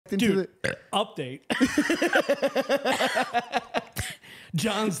walked into Dude, update.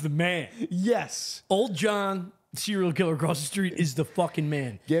 John's the man. Yes. Old John, serial killer across the street, is the fucking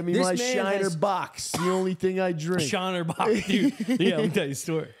man. Get me This my man Shiner has box. The only thing I drink. Shiner box, dude. Yeah, let me tell you a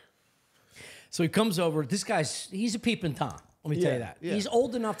story. So he comes over. This guy's, he's a peeping Tom. Let me tell you that. Yeah. He's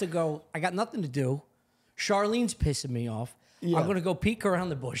old enough to go, I got nothing to do. Charlene's pissing me off. Yeah. I'm going to go peek around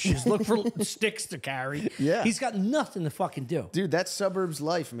the bushes, look for sticks to carry. Yeah. He's got nothing to fucking do. Dude, that's suburbs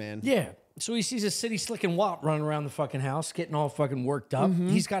life, man. Yeah. So he sees a city slick and wop running around the fucking house, getting all fucking worked up.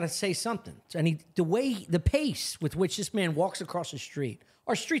 He's got to say something. And the pace with which this man walks across the street.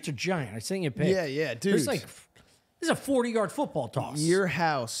 Our streets are giant. I sing you pay. Yeah, dude. There's like, this is a 40-yard football toss. Your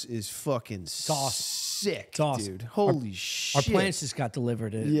house is fucking sick, awesome. dude. Holy shit. Our plants just got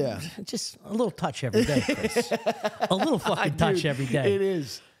delivered. Yeah. Just a little touch every day, Chris. A little fucking touch Dude, every day. It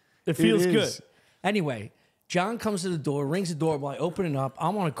is. It feels It good. is. Anyway, John comes to the door, rings the doorbell. I open it up.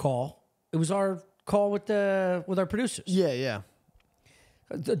 I'm on a call. It was our call with our producers. Yeah.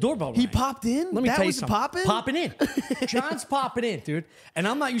 The doorbell He rang. popped in? Let me That tell you was something. popping? Popping in. John's popping in, dude. And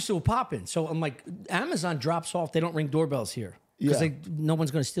I'm not used to a pop-in. So I'm like, Amazon drops off. They don't ring doorbells here. Because Yeah. no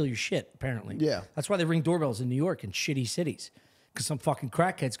one's going to steal your shit, apparently. Yeah. That's why they ring doorbells in New York and shitty cities. Because some fucking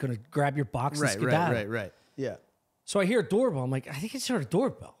crackhead's going to grab your box and skedaddle. Right. Yeah. So I hear a doorbell. I'm like, I think it's heard a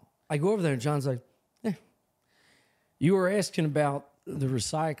doorbell. I go over there and John's like, you were asking about the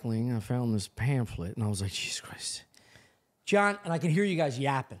recycling. I found this pamphlet. And I was like, Jesus Christ. John, and I can hear you guys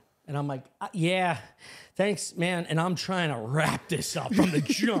yapping. And I'm like, yeah, thanks, man. And I'm trying to wrap this up from the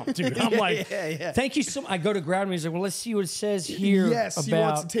jump, dude. I'm like, thank you so much. I go to grab him. He's like, well, let's see what it says here. Yes, about he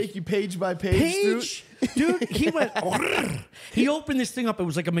wants to take you page by page. Dude, he went, he opened this thing up. It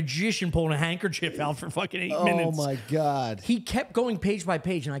was like a magician pulling a handkerchief out for fucking 8 minutes. Oh, my God. He kept going page by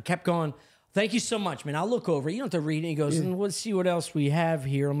page, and I kept going, thank you so much, man. I'll look over it. You don't have to read it. He goes, let's see what else we have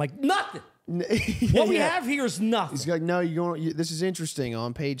here. I'm like, nothing. What we have here is nothing. He's like, no, this is interesting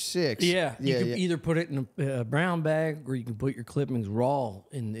on page 6. Yeah, you can either put it in a brown bag or you can put your clippings raw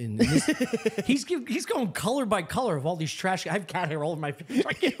in this. he's going color by color of all these trash. I have cat hair all over my face.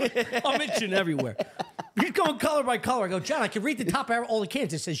 I'm itching everywhere. He's going color by color. I go, John, I can read the top of all the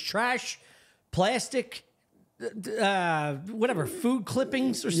cans. It says trash, plastic, whatever, food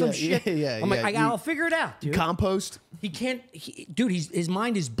clippings or some shit. I'm like, I'll figure it out, dude. Compost. He can't, dude. His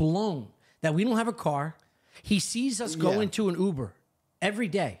mind is blown that we don't have a car. He sees us go into an Uber every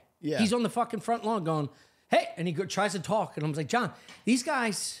day. Yeah. He's on the fucking front lawn going, hey, and he tries to talk. And I'm like, John, these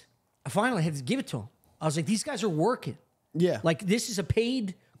guys, I finally had to give it to him. I was like, these guys are working. Yeah. Like, this is a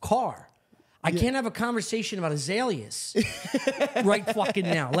paid car. I can't have a conversation about azaleas right fucking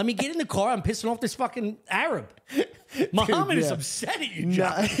now. Let me get in the car. I'm pissing off this fucking Arab. Muhammad is upset at you,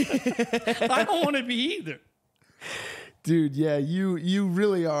 John. I don't want to be either. Dude, yeah, you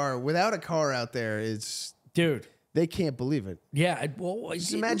really are. Without a car out there, it's... Dude. They can't believe it. Yeah. Well,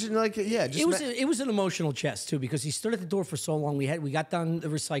 just imagine, like, yeah. Just it was an emotional chest, too, because he stood at the door for so long. We got done the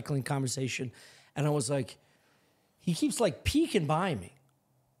recycling conversation, and I was like, he keeps, like, peeking by me.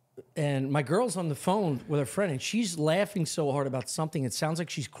 And my girl's on the phone with her friend, and she's laughing so hard about something, it sounds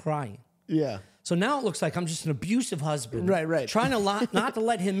like she's crying. Yeah. So now it looks like I'm just an abusive husband. Right. Trying to not to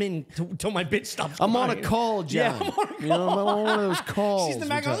let him in till my bitch stops I'm crying. on a call, John. Yeah, I'm on a call. You know, I'm on one of those calls. She's the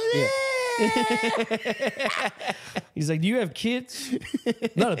man going, He's like, do you have kids?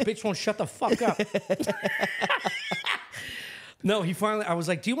 No, the bitch won't shut the fuck up. No, I was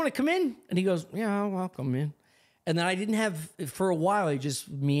like, do you want to come in? And he goes, yeah, I'll come in. And then I didn't have, for a while, he just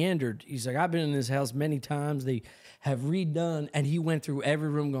meandered. He's like, I've been in this house many times. They have redone. And he went through every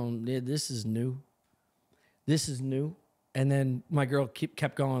room going, yeah, this is new. This is new. And then my girl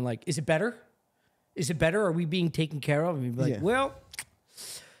kept going like, is it better? Is it better? Are we being taken care of? And he'd be like, well,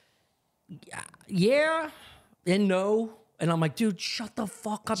 yeah and no. And I'm like, dude, shut the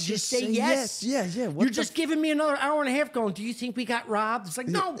fuck up. Just say yes. Yeah. You're just giving me another hour and a half going, do you think we got robbed? It's like,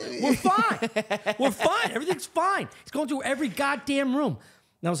 no, we're fine. We're fine. Everything's fine. He's going through every goddamn room.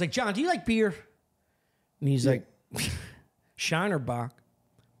 And I was like, John, do you like beer? And he's like, Shiner Bock.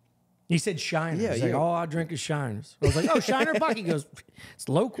 He said Shiner. He's like, oh, I'll drink a Shiners. I was like, oh, Shiner Bock. He goes, it's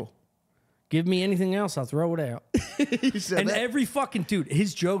local. Give me anything else, I'll throw it out. And every fucking dude,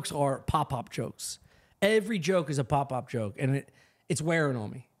 his jokes are pop-up jokes. Every joke is a pop-up joke, and it's wearing on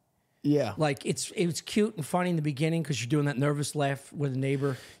me. Yeah. Like, it's cute and funny in the beginning because you're doing that nervous laugh with a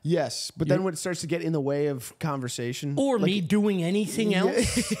neighbor. Yes, but then when it starts to get in the way of conversation. Or like, me doing anything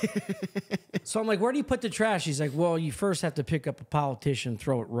else. So I'm like, where do you put the trash? He's like, well, you first have to pick up a politician and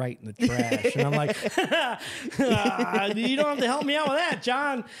throw it right in the trash. And I'm like, you don't have to help me out with that,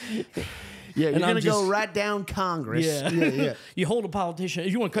 John. Yeah, you're And I'm gonna go right down Congress. Yeah. Yeah. You hold a politician.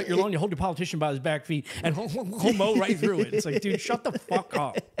 If you want to cut your lawn, you hold your politician by his back feet and mow right through it. It's like, dude, shut the fuck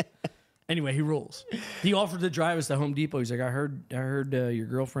up. Anyway, he rules. He offered to drive us to Home Depot. He's like, I heard your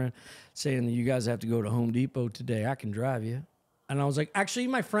girlfriend saying that you guys have to go to Home Depot today. I can drive you. And I was like, actually,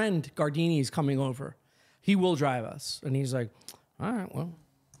 my friend Gardini is coming over. He will drive us. And he's like, all right, well.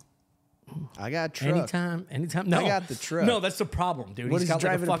 I got a truck. Anytime. No, I got the truck. No, that's the problem, dude. What, He's is he got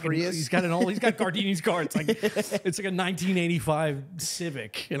driving like a Prius? He's got Gardini's car. It's like a 1985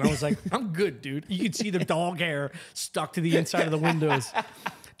 Civic, and I was like, I'm good, dude. You could see the dog hair stuck to the inside of the windows,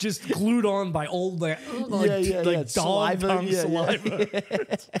 just glued on by old dog Saliva. tongue saliva.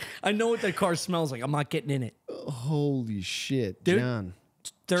 I know what that car smells like. I'm not getting in it. Holy shit, Dude, John.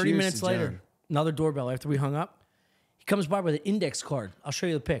 30 Cheers minutes to later, John. another doorbell after we hung up. He comes by with an index card. I'll show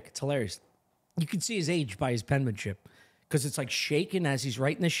you the pic. It's hilarious. You can see his age by his penmanship because it's like shaking as he's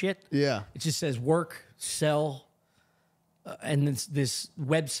writing this shit. Yeah. It just says work, sell, and this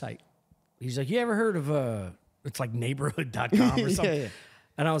website. He's like, you ever heard of it's like neighborhood.com or something? Yeah.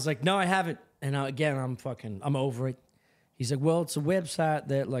 And I was like, no, I haven't. And again, I'm over it. He's like, well, it's a website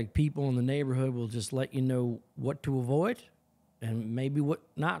that like people in the neighborhood will just let you know what to avoid and maybe what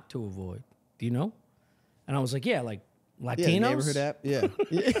not to avoid. Do you know? And I was like, yeah, like Latinos. Yeah, neighborhood app. Yeah.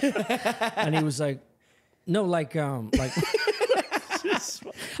 And he was like, no, like. I'm like,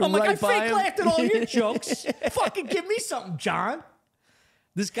 Right I by fake him. laughed at all your jokes. Fucking give me something, John.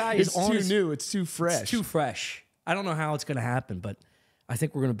 This guy is It's on too his, new. It's too fresh. It's too fresh. I don't know how it's going to happen, but I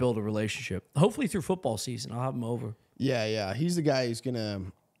think we're going to build a relationship. Hopefully through football season. I'll have him over. Yeah. He's the guy who's gonna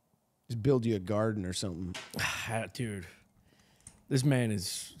just build you a garden or something. Dude, this man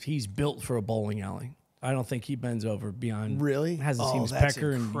he's built for a bowling alley. I don't think he bends over beyond. Really? Hasn't seen his that's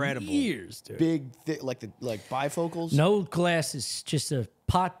pecker incredible. in years, dude. Big, thick, like bifocals. No glasses, just a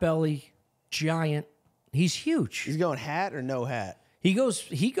pot belly, giant. He's huge. He's going hat or no hat. He's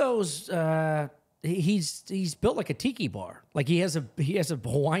built like a tiki bar. Like he has a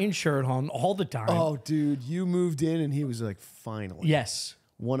Hawaiian shirt on all the time. Oh, dude, you moved in and he was like, finally. Yes.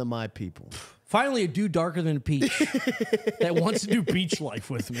 One of my people. Finally, a dude darker than a peach that wants to do beach life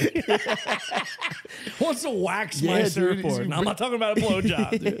with me. Wants to wax my Yeah, dude, surfboard. And I'm not talking about a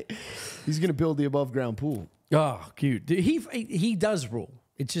blowjob, dude. He's gonna build the above ground pool. Oh, cute. Dude, he does rule.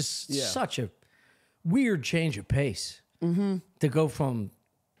 It's just such a weird change of pace to go from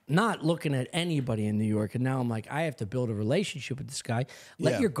not looking at anybody in New York, and now I'm like, I have to build a relationship with this guy.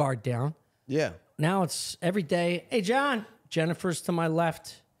 Let your guard down. Yeah. Now it's every day. Hey, John. Jennifer's to my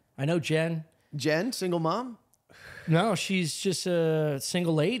left. I know Jen. Jen, single mom? No, she's just a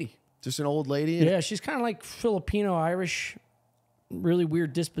single lady. Just an old lady? Yeah, she's kind of like Filipino-Irish, really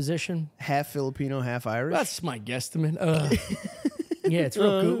weird disposition. Half Filipino, half Irish? That's my guesstimate. Yeah, it's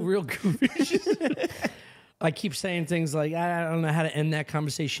real goofy. I keep saying things like, I don't know how to end that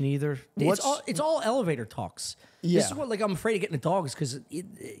conversation either. It's all elevator talks. Yeah. This is what I'm afraid of getting a dog is because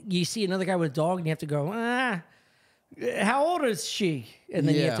you see another guy with a dog and you have to go, how old is she? And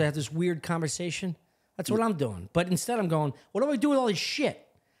then you have to have this weird conversation. That's what I'm doing. But instead I'm going, what do I do with all this shit?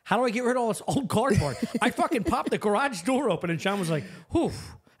 How do I get rid of all this old cardboard? I fucking popped the garage door open and John was like, whew.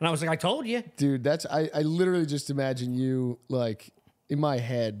 And I was like, I told you. Dude, I literally just imagine you like in my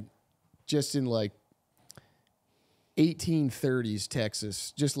head, just in like 1830s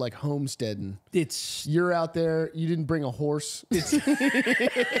Texas, just like homesteading. You're out there. You didn't bring a horse.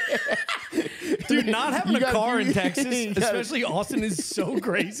 Dude, not having a car in Texas, especially Austin, is so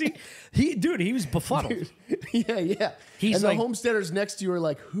crazy. He was befuddled. Yeah. He's and like, the homesteaders next to you are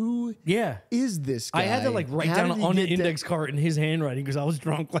like, who is this guy? I had to like write How down did he on an get index card in his handwriting because I was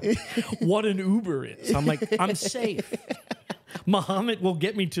drunk. Like, what an Uber is. I'm like, I'm safe. Muhammad will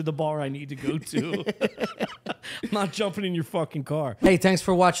get me to the bar I need to go to. I'm not jumping in your fucking car. Hey, thanks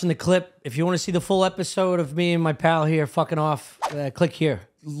for watching the clip. If you want to see the full episode of me and my pal here fucking off, click here.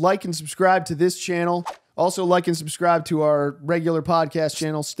 Like and subscribe to this channel. Also, like and subscribe to our regular podcast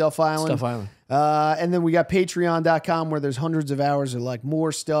channel, Stuff Island. Stuff Island. And then we got patreon.com where there's hundreds of hours of like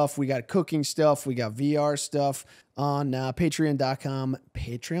more stuff. We got cooking stuff. We got VR stuff on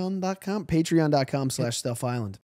patreon.com/Stuff Island.